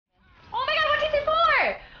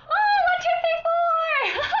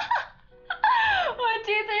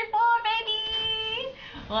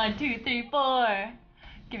1, 2, 3, 4.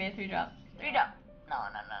 Give me a 3 drop. 3 drop. No.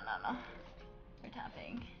 We're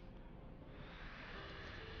tapping.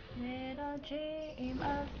 Little dream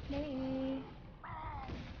of me.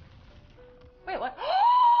 Wait, what?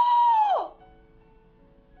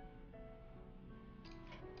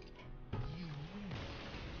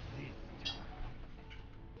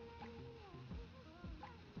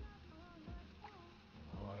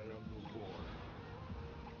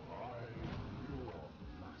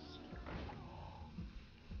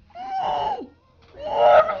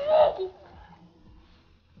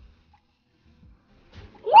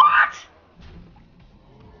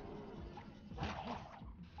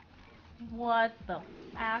 What the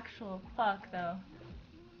actual fuck, though?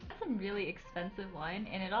 That's some really expensive wine,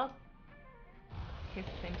 and it all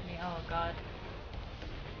tastes the same to me. Oh god.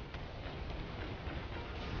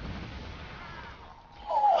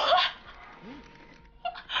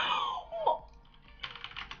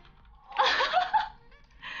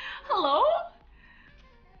 Hello?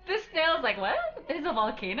 This snail's like, what? There's a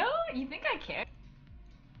volcano? You think I care?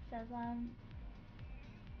 Says what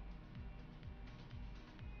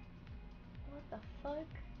the fuck?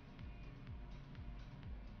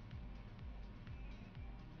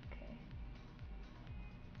 Okay.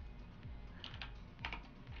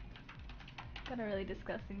 Got a really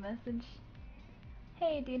disgusting message.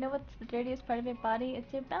 Hey, do you know what's the dirtiest part of your body?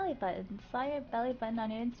 It's your belly button. Saw your belly button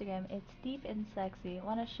on your Instagram. It's deep and sexy.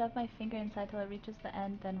 Want to shove my finger inside till it reaches the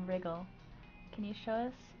end, then wriggle. Can you show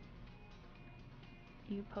us?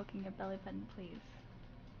 You poking your belly button, please.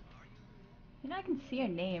 You know I can see your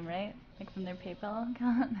name, right? Like from their PayPal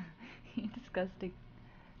account? You disgusting.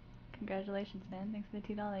 Congratulations, man. Thanks for the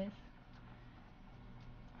 $2.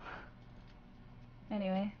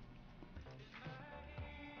 Anyway.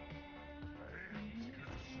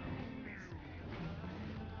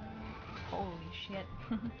 Holy shit.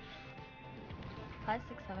 5,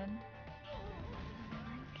 6, 7.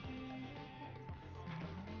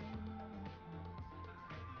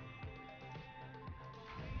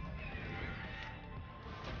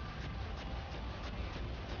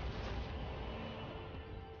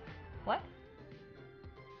 What?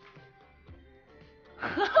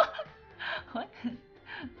 What?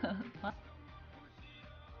 What?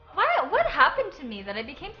 What happened to me that I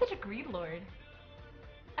became such a greed lord?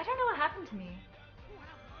 I don't know what happened to me.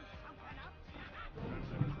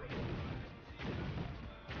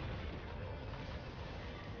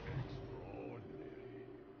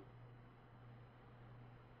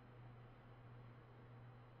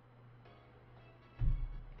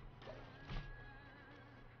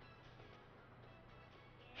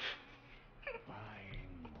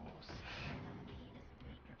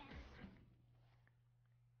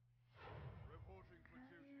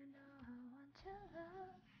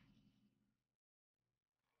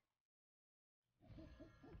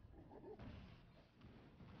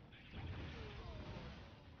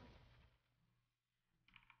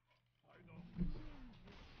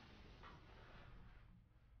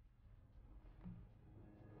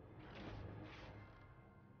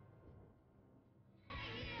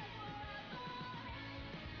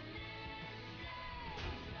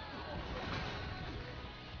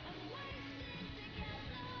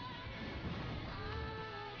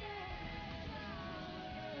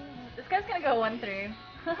 This guy's gonna go 1-3.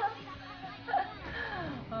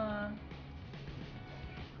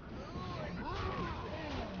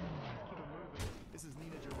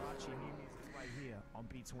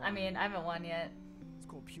 I mean, I haven't won yet.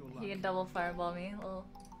 He can double fireball me. Lol.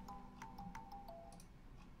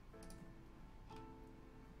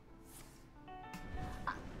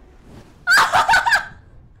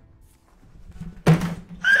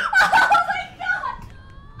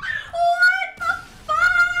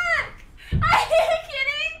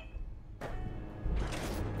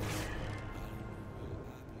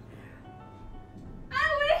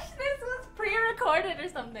 Or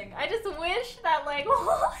something. I just wish that like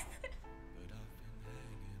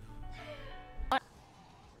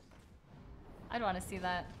I'd want to see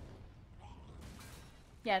that.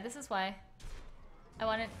 Yeah, this is why. I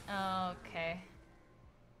want it. Oh, okay.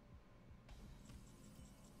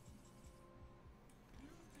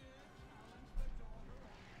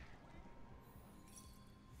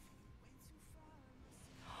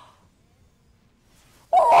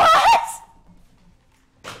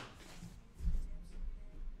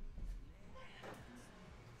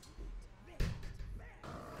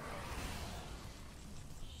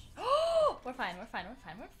 We're fine, we're fine, we're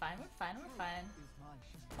fine, we're fine, we're fine, we're fine.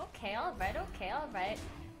 Okay, alright, okay, alright.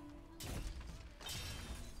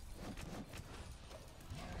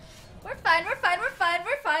 We're fine, we're fine, we're fine,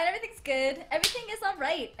 we're fine. fine. Everything's good. Everything is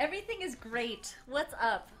alright. Everything is great. What's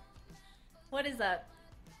up? What is up?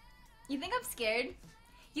 You think I'm scared?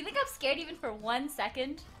 You think I'm scared even for 1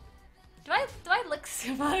 second? Do I look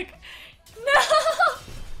smug? No!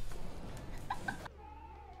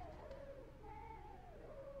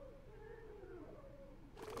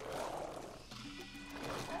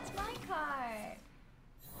 That's my card.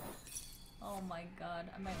 Oh my god,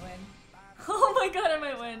 I might win. Oh my god, I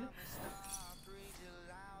might win.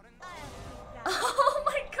 Oh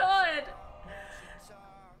my god!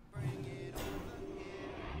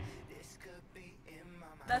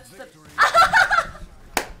 That's the.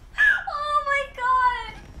 Oh my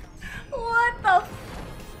god! What the?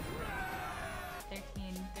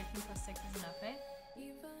 13 plus 6 is enough, right?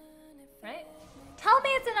 Right? Tell me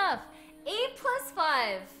it's enough! 8 plus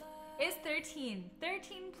 5 is 13.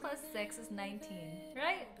 13 plus 6 is 19,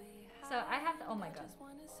 right? So I have the. Oh my god.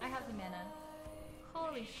 I have the mana.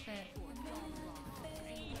 Holy shit.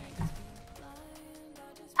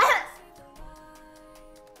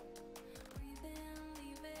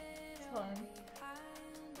 Hold on.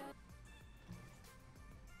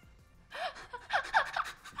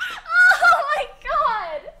 Oh my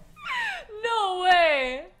god! No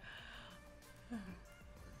way!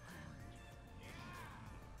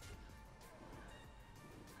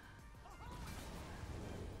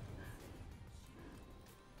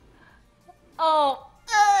 Oh,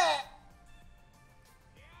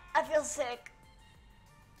 I feel sick.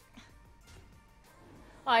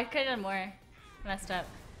 Oh, I could have done more. Messed up.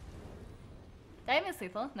 Did I miss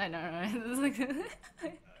lethal? No. This is like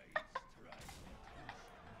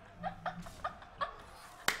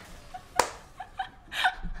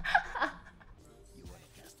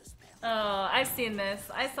oh, I've seen this.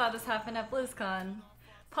 I saw this happen at BlizzCon.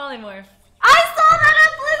 Polymorph. I saw that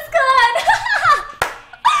at BlizzCon!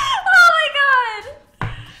 Oh my god!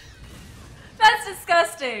 That's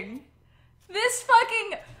disgusting. This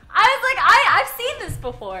fucking... I was like, I've seen this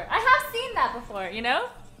before. I have seen that before, you know?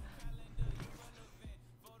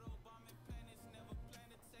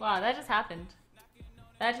 Wow, that just happened.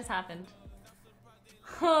 That just happened.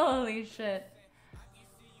 Holy shit.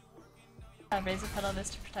 Razor pedal this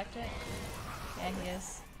to protect it. Yeah, he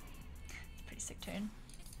is. It's a pretty sick turn.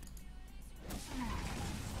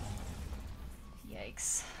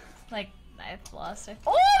 Yikes. Like, I've lost it.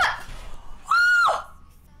 Oh! Oh!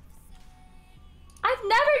 I've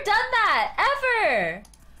never done that! Ever!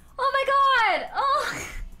 Oh my god! Oh!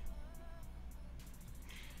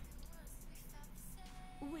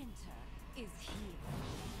 Winter is here.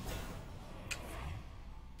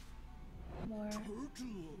 More.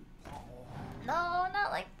 No,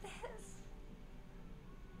 not like this.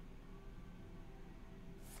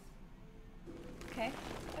 Okay,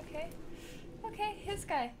 okay, okay, his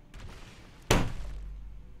guy.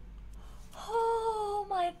 Oh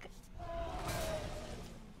my god.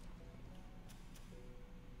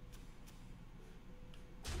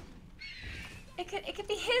 It could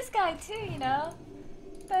be his guy too, you know?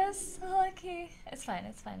 That's so lucky. It's fine,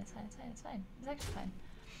 it's fine, it's fine, it's fine, it's fine. It's actually fine.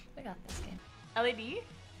 We got this game. LED?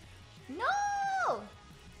 No!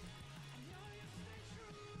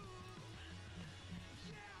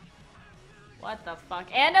 What the fuck?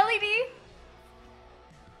 And LED?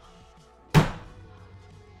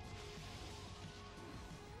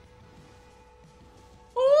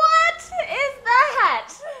 What is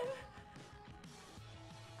that?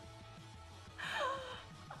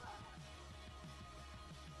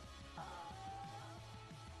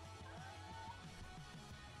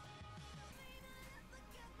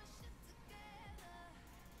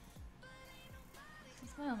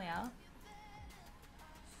 Is my only out?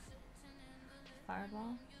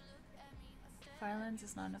 Fireball? Fire lens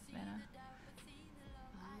is not enough mana.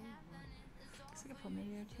 Guess I could pull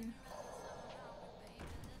Meteor too.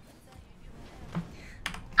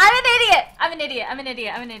 I'm an idiot! I'm an idiot, I'm an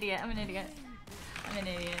idiot, I'm an idiot, I'm an idiot. I'm an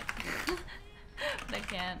idiot. But I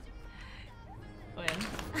can't win.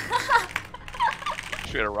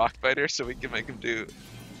 Should we get a rock biter so we can make him do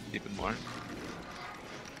even more?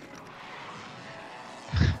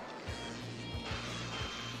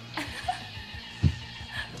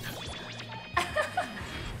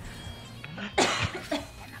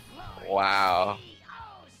 Wow.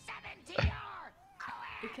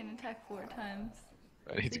 It can attack 4 times.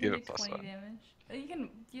 I need So to you give can it do plus 20 1. damage. Oh, you can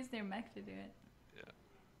use their mech to do it. Yeah.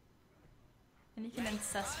 And you can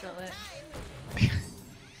ancestral it.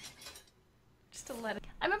 Just to let it.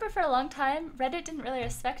 I remember for a long time, Reddit didn't really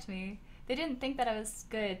respect me. They didn't think that I was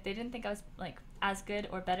good. They didn't think I was like as good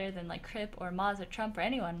or better than like Crip or Maz or Trump or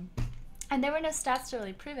anyone. And there were no stats to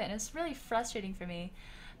really prove it. And it was really frustrating for me.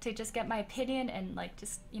 to just get my opinion and like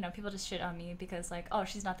just, you know, people just shit on me because like, oh,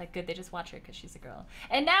 she's not that good, they just watch her because she's a girl.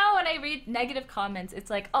 And now when I read negative comments, it's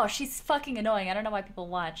like, oh, she's fucking annoying, I don't know why people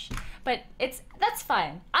watch. But that's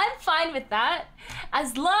fine. I'm fine with that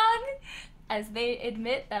as long as they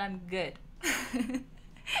admit that I'm good.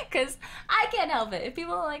 Because I can't help it. If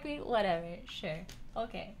people don't like me, whatever, sure,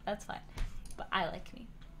 okay, that's fine. But I like me.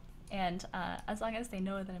 And as long as they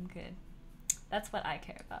know that I'm good, that's what I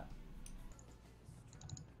care about.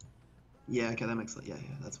 Yeah, okay, that makes sense. Yeah,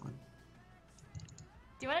 that's fine.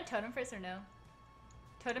 Do you want a totem first or no?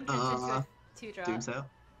 Totem turns into a 2-drop. Doom sale?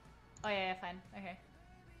 Oh yeah, fine. Okay.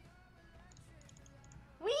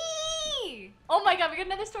 Whee! Oh my god, we got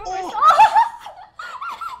another storm burst.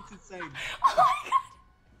 It's insane. Oh my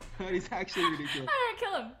god! That is actually ridiculous. Alright,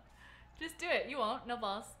 kill him. Just do it. You won't. No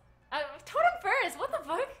balls. Totem first. What the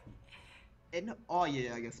fuck? Oh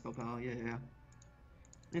yeah, I guess spell power. Yeah.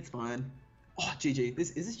 It's fine. Oh, GG.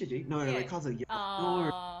 Is this GG? No, Yeah. wait, cards are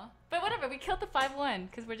Aww. But whatever, we killed the 5-1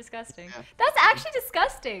 because we're disgusting. Yeah. That's actually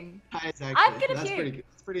disgusting. Exactly. I'm gonna That's puke. pretty good.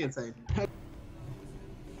 It's pretty insane.